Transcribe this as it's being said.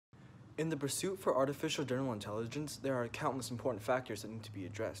In the pursuit for artificial general intelligence, there are countless important factors that need to be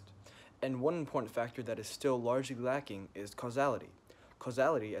addressed. And one important factor that is still largely lacking is causality.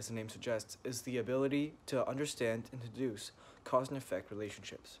 Causality, as the name suggests, is the ability to understand and deduce cause and effect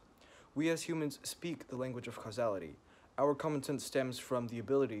relationships. We as humans speak the language of causality. Our common sense stems from the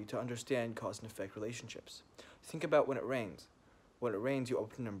ability to understand cause and effect relationships. Think about when it rains. When it rains, you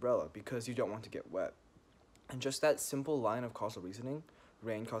open an umbrella because you don't want to get wet. And just that simple line of causal reasoning,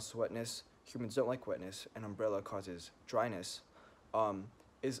 rain causes wetness, humans don't like wetness, and umbrella causes dryness, um,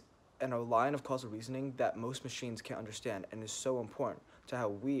 is a line of causal reasoning that most machines can't understand and is so important to how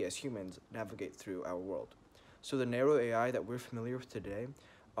we as humans navigate through our world. So the narrow AI that we're familiar with today,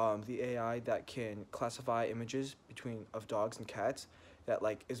 the AI that can classify images between of dogs and cats, that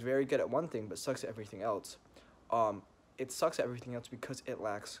like is very good at one thing but sucks at everything else. Um, it sucks at everything else because it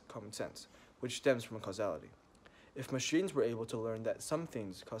lacks common sense, which stems from causality. If machines were able to learn that some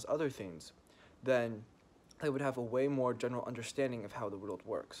things cause other things, then they would have a way more general understanding of how the world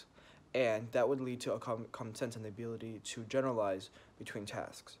works. And that would lead to a common sense and the ability to generalize between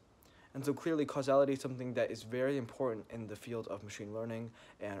tasks. And so clearly, causality is something that is very important in the field of machine learning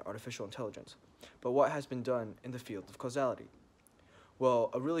and artificial intelligence. But what has been done in the field of causality? Well,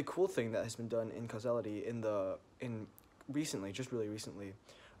 a really cool thing that has been done in causality in recently, just really recently,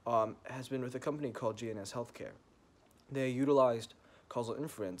 has been with a company called GNS Healthcare. They utilized causal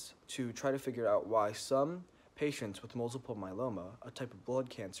inference to try to figure out why some patients with multiple myeloma, a type of blood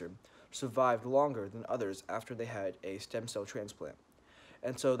cancer, survived longer than others after they had a stem cell transplant.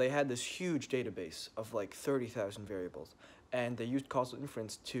 And so they had this huge database of like 30,000 variables, and they used causal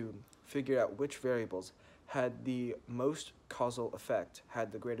inference to figure out which variables had the most causal effect,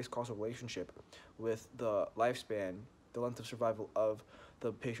 had the greatest causal relationship with the lifespan, the length of survival of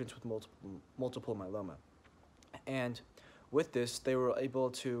the patients with multiple myeloma. And with this, they were able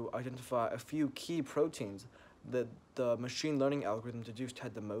to identify a few key proteins that the machine learning algorithm deduced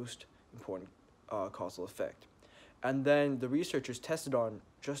had the most important causal effect. And then the researchers tested on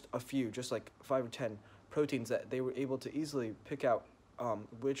just a few, just like 5 or 10 proteins that they were able to easily pick out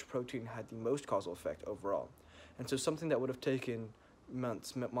which protein had the most causal effect overall. And so something that would have taken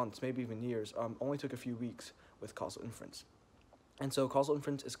months, maybe even years, only took a few weeks with causal inference. And so causal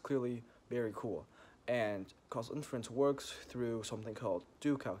inference is clearly very cool. And causal inference works through something called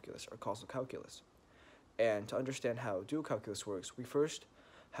dual calculus or causal calculus. And to understand how dual calculus works, we first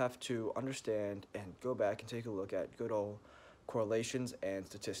have to understand and go back and take a look at good old correlations and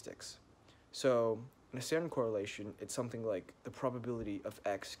statistics. So in a standard correlation, it's something like the probability of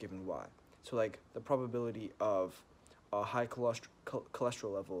x given y. So like the probability of a high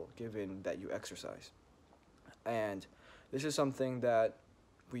cholesterol level given that you exercise. And this is something that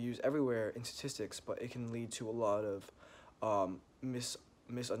we use everywhere in statistics, but it can lead to a lot of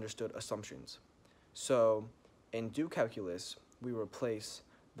misunderstood assumptions. So in dual calculus, we replace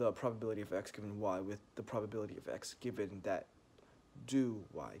the probability of x given y with the probability of x given that do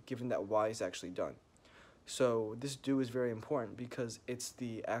y, given that y is actually done. So this do is very important because it's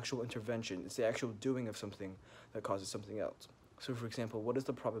the actual intervention, it's the actual doing of something that causes something else. So for example, what is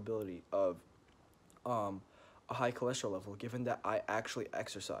the probability of a high cholesterol level given that I actually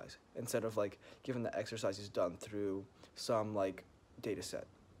exercise instead of like given that exercise is done through some like data set?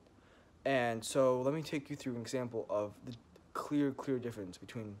 And so let me take you through an example of the clear difference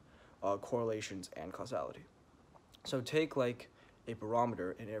between correlations and causality. So take like a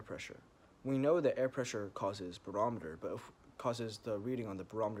barometer and air pressure. We know that air pressure causes barometer, but causes the reading on the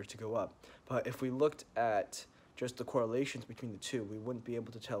barometer to go up. But if we looked at just the correlations between the two, we wouldn't be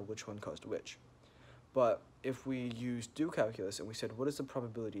able to tell which one caused which. But if we use dual calculus and we said, what is the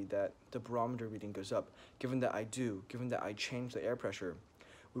probability that the barometer reading goes up, given that I change the air pressure,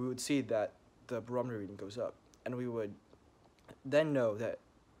 we would see that the barometer reading goes up. And we would then know that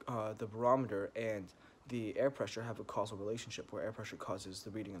the barometer and the air pressure have a causal relationship where air pressure causes the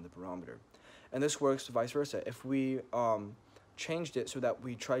reading on the barometer. And this works vice versa. If we changed it so that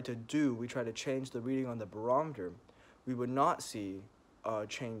we try to change the reading on the barometer, we would not see a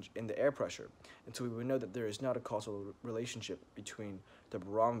change in the air pressure. And so we would know that there is not a causal relationship between the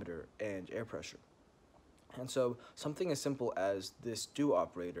barometer and air pressure. And so something as simple as this do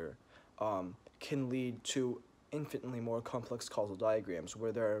operator can lead to infinitely more complex causal diagrams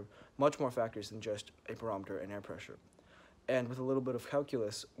where there are much more factors than just a barometer and air pressure. And with a little bit of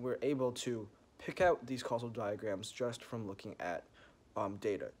calculus, we're able to pick out these causal diagrams just from looking at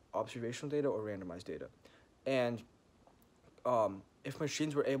data, observational data or randomized data. And if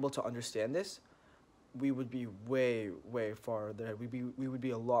machines were able to understand this, we would be way farther. We would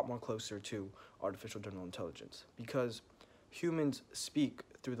be a lot more closer to artificial general intelligence because humans speak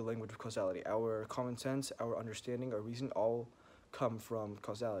through the language of causality. Our common sense, our understanding, our reason all come from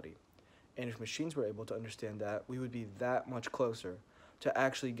causality. And if machines were able to understand that, we would be that much closer to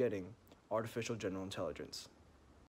actually getting artificial general intelligence.